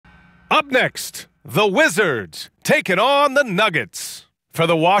Up next, the Wizards taking on the Nuggets. For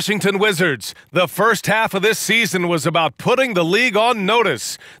the Washington Wizards, the first half of this season was about putting the league on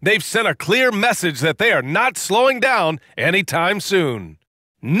notice. They've sent a clear message that they are not slowing down anytime soon.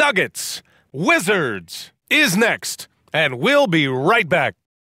 Nuggets, Wizards is next, and we'll be right back.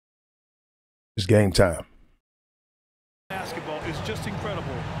 It's game time. Basketball is just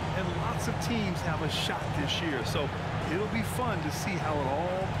incredible, and lots of teams have a shot this year, so it'll be fun to see how it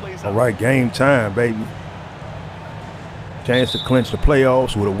all plays out. All right, game time, baby. Chance to clinch the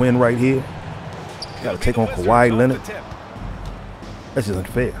playoffs with a win right here. Got to take on Kawhi Leonard. That's just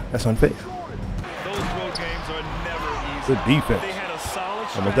unfair. That's unfair. Those road games are never easy. Good defense. They had a solid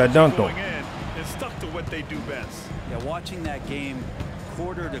Almost got dunked on. and stuck to what they do best. Yeah, watching that game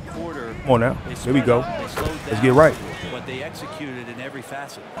quarter to quarter. Come on now. Here we go. Let's get right. But they executed in every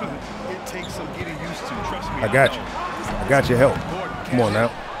facet. It takes some getting used to. Trust me. I got you. I got your help. Come on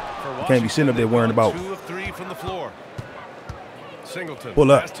now. You can't be sitting up there worrying about. 2 of 3 from the floor. Singleton.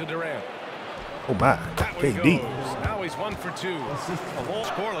 Pull up. To Durant. Oh my. KD. Now he's 1 for 2.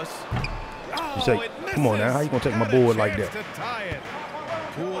 Scoreless. You say, come on now. How you gonna take my board like that?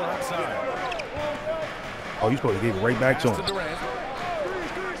 Pool outside. Oh, you supposed to give it right back to him.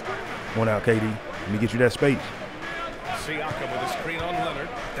 Come on out, KD. Let me get you that space. Siakam with a screen on Leonard.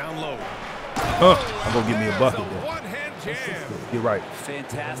 Down low. I'm gonna give me a bucket there. Get right.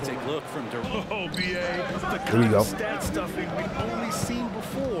 Fantastic look from Durant. Oh, BA. The Here we go. stat stuffing we've only seen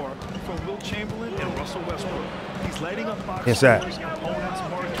before from Will Chamberlain and Russell Westbrook. He's lighting up box Inside.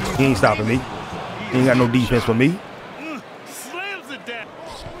 He ain't stopping me. He ain't got no defense for me. Slams it down.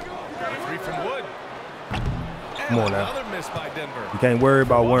 3 from Wood. Come on now. Another miss by Denver. You can't worry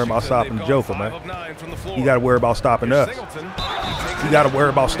about stopping the Joker, man. You got to worry about stopping us. You got to worry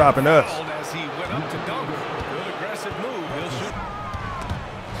about stopping us.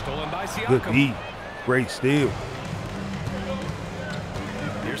 Good D. Great steal.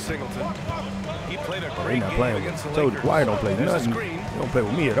 Here's Singleton. He played a They great not game playing with against the me. Told you, Lakers. Kawhi don't play There's nothing. the screen. He don't play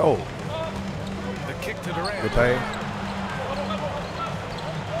with me at all. The kick to Durant. Good pass.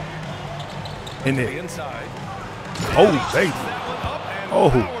 In The there. inside. Oh, baby. Oh,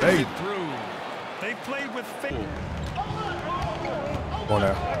 baby. They played with faith. Come on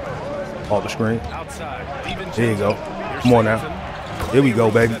now. Off the screen. Outside. There you go. Come on now. Here we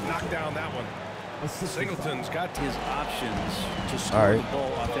go, baby. Knock down that one. Singleton's got His options to score All right. the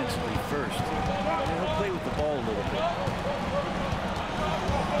ball offensively first. He'll play with the ball a little bit.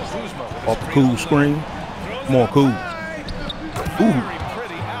 Off the cool screen. Come on, cool. Ooh.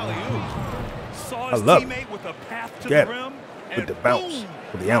 I love it. With a path to Get the it. rim, With and the bounce. boom,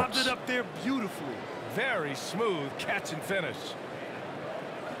 With the lobbed ounce. it up there beautifully. very smooth catch and finish.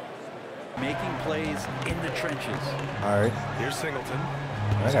 Making plays in the trenches. All right. Here's Singleton.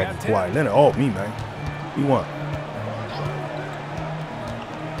 I got Kawhi Leonard off me, man. Give me one.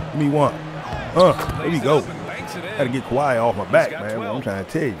 Give me one. There we go. Got to get Kawhi off my back, man. What I'm trying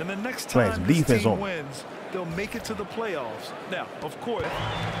to tell you. And the next Playing time some this defense team on me. wins, they'll make it to the playoffs. Now, of course,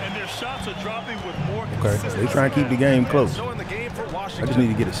 and their shots are dropping with more Okay. consistency. They trying to keep the game close. So in the game for I Washington, just need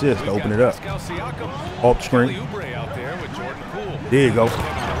to get assists to open it up. Siakam, Off the screen. Oubre out there with Jordan Poole. There you go.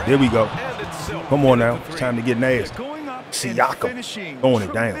 There we go. And it's Silk. Come on now. It's time to get nasty. Going up and Siakam finishing. throwing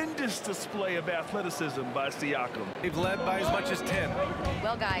it down. Tremendous display of athleticism by Siakam. They've led by as much as 10.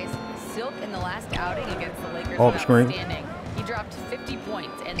 Well, guys, Silk in the last outing against the Lakers Off the was screen. outstanding. He dropped 50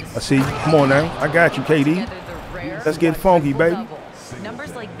 points. And I see. Come on now. I got you, KD. Let's get funky, baby.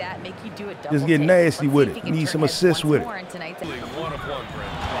 Numbers like that make you do a double Just get take. nasty Let's with see if it. he can Need turn some heads assists once with it. more in tonight's One of one, Brent.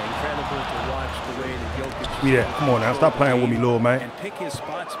 Incredible to watch the way that Jokic. Give me that. Come on now. Stop playing with me, little man. And pick his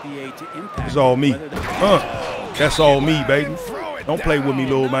spots, BA, to impact. It's all me. whether they're- That's all me, baby. Don't play with me,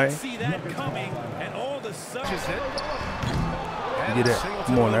 little man. See that coming, and all the Just hit. Get that. Singleton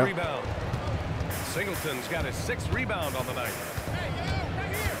Come on with a now. rebound. Singleton's got his 6th rebound on the night.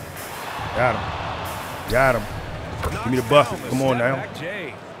 Got him. Got him. Give me the bucket. Come on now. Back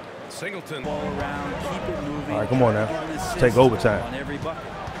Jay. Singleton. Ball around, keep it moving. All right, come on now. Get an assist Take overtime. on every bucket.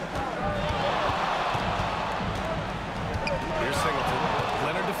 Here's Singleton.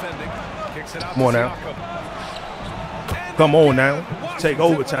 Leonard defending. Kicks it out Come on to now. Siakam. Come on now. Take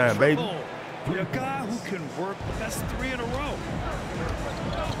overtime, baby. a guy who can work. That's 3 in a row.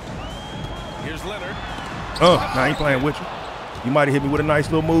 Here's Leonard. I ain't playing with you. You might have hit me with a nice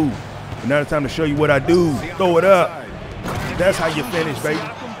little move. But now it's time to show you what I do. Throw it up. That's how you finish, baby.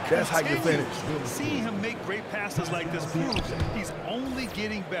 That's how you finish. Seeing him make great passes like this proves he's only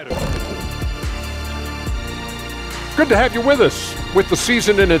getting better. Good to have you with us. With the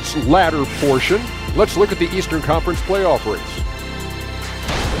season in its latter portion, let's look at the Eastern Conference playoff race.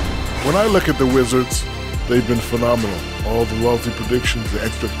 When I look at the Wizards, they've been phenomenal. All the lofty predictions, the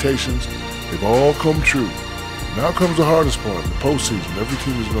expectations, they've all come true. Now comes the hardest part, the postseason. Every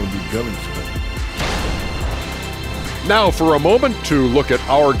team is going to be gunning for them. Now for a moment to look at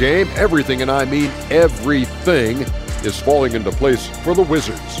our game. Everything, and I mean everything, is falling into place for the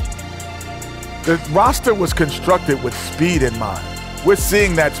Wizards. The roster was constructed with speed in mind. We're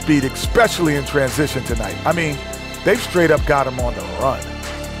seeing that speed, especially in transition tonight. I mean, they've straight up got him on the run.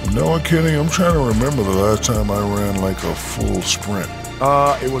 No, Kenny, I'm trying to remember the last time I ran like a full sprint.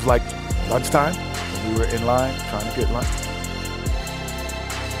 It was like lunchtime. We were in line trying to get lunch.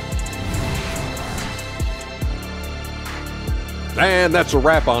 And that's a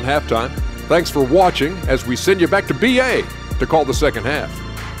wrap on halftime. Thanks for watching as we send you back to BA to call the second half.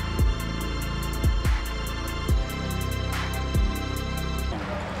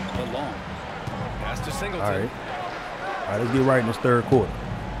 Pass to Singleton. All right, let's get right in this third quarter.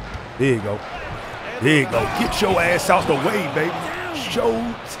 There you go. There you go. Get your ass out the way, baby.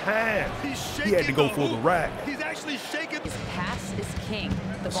 Showtime. He had to go for the rack. He's actually shaking. His pass is king.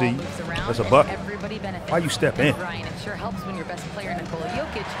 The ball See, moves around that's a and bucket. everybody benefits. Why you step in? Ryan, it sure helps when your best player, Nikola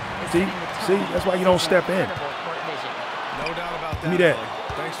Jokic, is See, that's why you don't step in. No doubt about that. Give me that.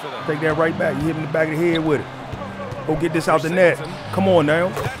 Thanks for that. Take that right back. You hit him in the back of the head with it. Go get this out the net. Come on now.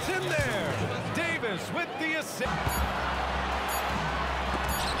 That's in there. Davis with the assist.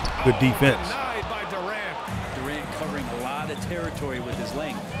 Good defense. Denied by Durant. Durant covering a lot of territory with his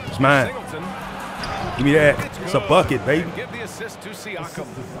length. It's mine. Singleton. Give me that. It's a bucket, baby. And give the assist to Siakam.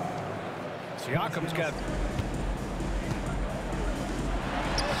 Siakam's got.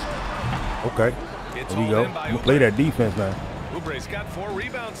 Okay. It's There you go. all in by I'm gonna play that defense now. Oubre's got 4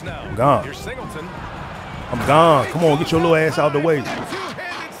 rebounds now. I'm gone. Here's Singleton. I'm gone. Come on, get your little ass out the way.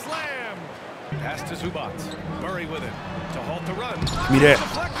 Two-handed slam. Pass to Zubac. Murray with it to halt the run. Give me that.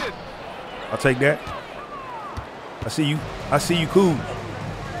 Deflected. I'll take that. I see you. I see you, cool.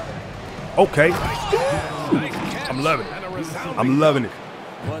 Okay. Nice catch. I'm loving it. And a resounding I'm loving it.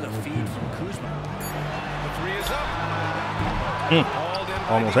 What a feed from Kuzma. The 3 is up. Hauled in by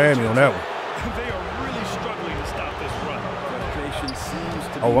Almost had me on that one. They are really struggling to stop this run. Frustration seems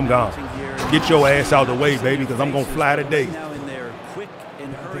to be Oh, I'm gone. mounting here. Get your ass out the way, baby, because I'm going to fly today. Now in their quick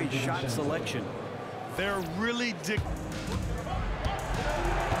and hurried shot selection. They're really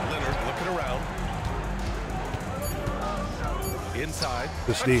Leonard looking around. Inside.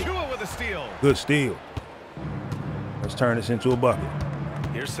 Good steal. Achua with a steal. Good steal. Let's turn this into a bucket.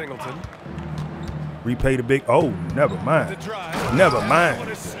 Here's Singleton. Repay the big. Oh, never The mind. drive. Never What mind.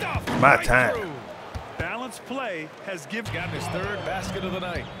 is stuffed My right time. through. balanced play has given. Gotten his 3rd basket of the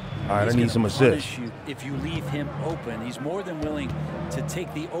night. All right, I He's need gonna some assists. punish you if you leave him open. He's more than willing to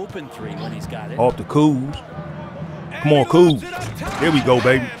take the open 3 when he's got it. Off the Kuz. Come on, And he Kuz. loads it up top. There we go,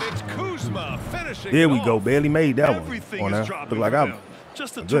 baby. And it's Kuzma finishing There it we go. off. Barely made that Everything one. is On there. dropping Look like for I'm. them.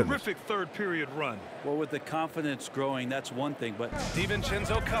 Just a Goodness. terrific third period run. Well, with the confidence growing, that's one thing, but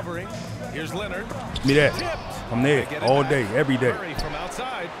DiVincenzo covering. Here's Leonard. Give me that. Tipped. I'm there They get it all back. day, every day. Murray from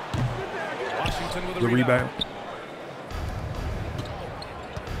outside. Washington with a Good rebound. rebound.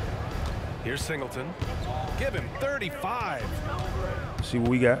 Here's Singleton. Give him 35. See what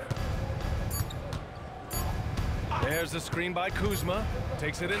we got. There's the screen by Kuzma.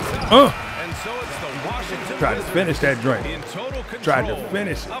 Takes it inside. And so it's the Washington Tried to Wizards finish that drink. in total control. Tried to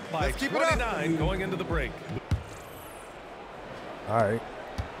finish it. Up by 29 going into the break. All right.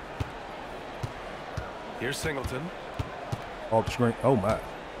 Here's Singleton. Off the screen. Oh, my.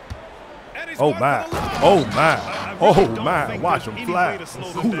 And he's Oh, gone my. for the lob. Oh, my. I really Oh, don't my. think Watch there's him any fly. way to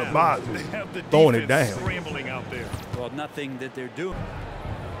slow them Who the down. box? They have the Throwing it defense down. scrambling out there. well, nothing that they're doing.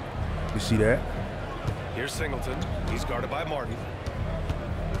 You see that? Here's Singleton. He's guarded by Martin.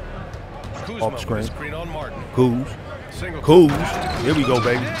 Off Kuzma the with screen. a screen on Martin. Kuz. Singleton. Kuz. Here we go,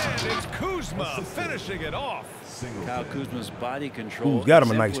 baby. And it's Kuzma finishing it off. Kyle Kuzma's body control. Who's got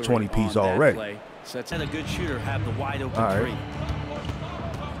him a nice exemplary 20 piece on that already. play. So that's a good shooter have the wide open All right. 3.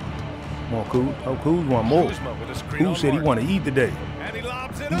 Come on, Kuz. Oh, Kuz want more. Kuzma with a screen on Kuz said he Martin. want to eat today. And he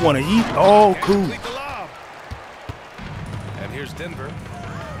lobs it He up. want to eat. Oh, Can't Kuz. complete the lob. And here's Denver.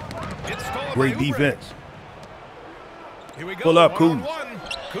 It's stolen Great by Oubre. defense. Here we go. Pull up, one-on-one.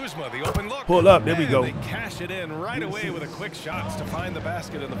 Kuzma, the open look. Pull up. There we And go. They cash it in right away with a quick shot to find the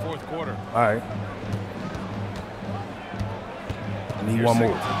basket in the 4th quarter. All right. I need Here's one more.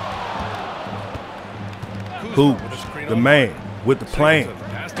 Singleton. Kuzma with a Kuz, screen the on man with the plan. Singleton,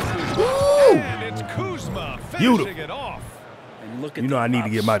 pass to Kuzma. Woo! And it's Kuzma Beautiful. finishing it off. And look at You know the I need to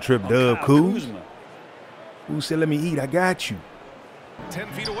props get my trip on dub, Kyle Kuz. Kuzma. Who said let me eat? I got you. 10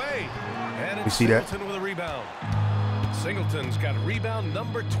 feet away. And You it's see that? Singleton with a rebound. Singleton's got rebound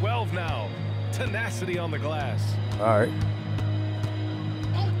number 12 now. Tenacity on the glass. All right.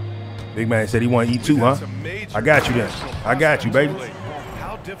 Big man said he want to eat too, huh? I got you then. I got you, baby.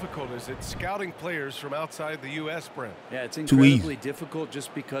 How difficult is it scouting players from outside the U.S., Brent? Yeah, it's incredibly difficult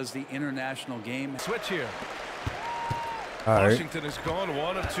just because the international game. Switch here. All right. Washington has gone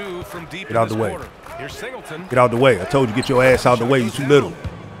 1 of 2 from deep Get out in the this way. quarter. Here's Singleton. Get out the way. I told you, get your ass out the way. You too little.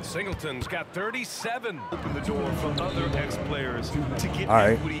 Singleton's got 37. Open the door for other ex-players to get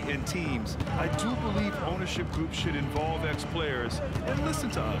equity in teams. I do believe ownership groups should involve ex-players and listen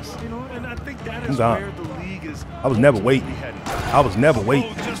to us. You know, and I think that is where the league is. I was never waiting. I was never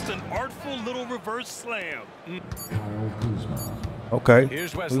waiting. Oh, just an artful little reverse slam. Okay.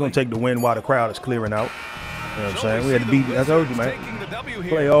 We're gonna take the win while the crowd is clearing out. You know what I'm saying? We had to beat. I told you, man.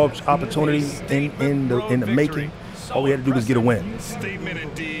 Playoff opportunity in the making. All we had to do was get a win.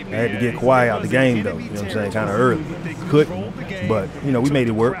 I had to get Kawhi out the game, though. You know what I'm saying? Kind of early. Couldn't, but, you know, we made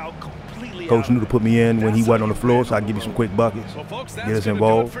it work. Coach knew to put me in when he wasn't on the floor, so I can give you some quick buckets, get us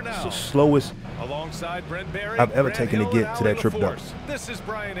involved. It's the slowest I've ever taken to get to that triple-double.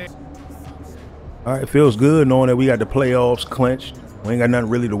 All right, feels good knowing that we got the playoffs clinched. We ain't got nothing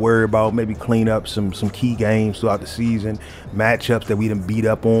really to worry about. Maybe clean up some key games throughout the season, matchups that we done beat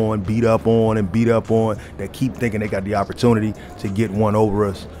up on, that keep thinking they got the opportunity to get one over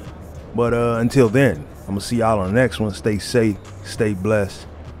us. But until then, I'm going to see y'all on the next one. Stay safe, stay blessed.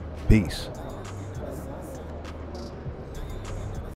 Peace.